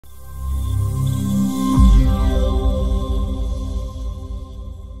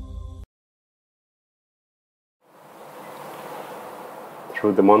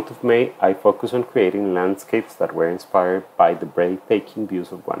Through the month of May, I focused on creating landscapes that were inspired by the breathtaking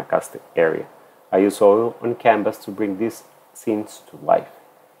views of Guanacaste area. I used oil on canvas to bring these scenes to life.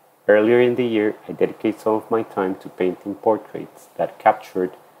 Earlier in the year, I dedicated some of my time to painting portraits that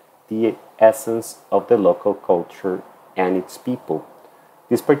captured the essence of the local culture and its people.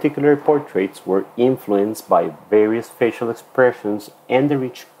 These particular portraits were influenced by various facial expressions and the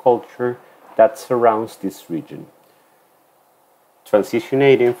rich culture that surrounds this region.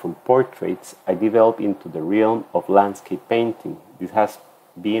 Transitioning from portraits, I developed into the realm of landscape painting. This has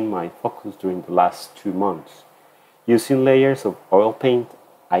been my focus during the last 2 months. Using layers of oil paint,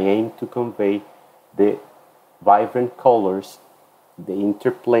 I aim to convey the vibrant colors, the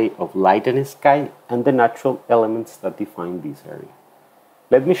interplay of light and sky, and the natural elements that define this area.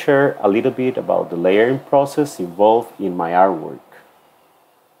 Let me share a little bit about the layering process involved in my artwork.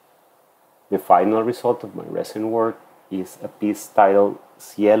 The final result of my recent work is a piece titled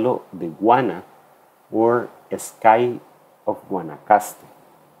Cielo de Guana, or Sky of Guanacaste.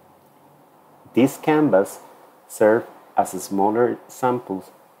 This canvas served as a smaller sample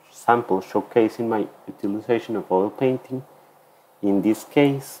showcasing my utilization of oil painting. In this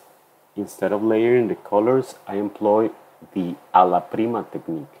case, instead of layering the colors, I employ the a la prima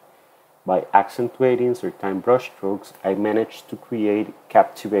technique. By accentuating certain brushstrokes, I managed to create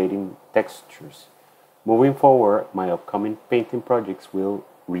captivating textures. Moving forward, my upcoming painting projects will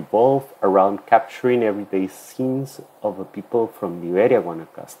revolve around capturing everyday scenes of the people from the area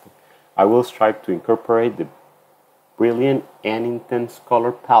Guanacaste. I will strive to incorporate the brilliant and intense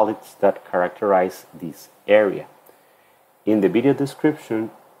color palettes that characterize this area. In the video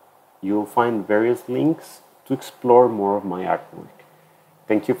description, you will find various links to explore more of my artwork.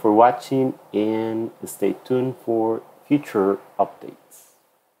 Thank you for watching and stay tuned for future updates.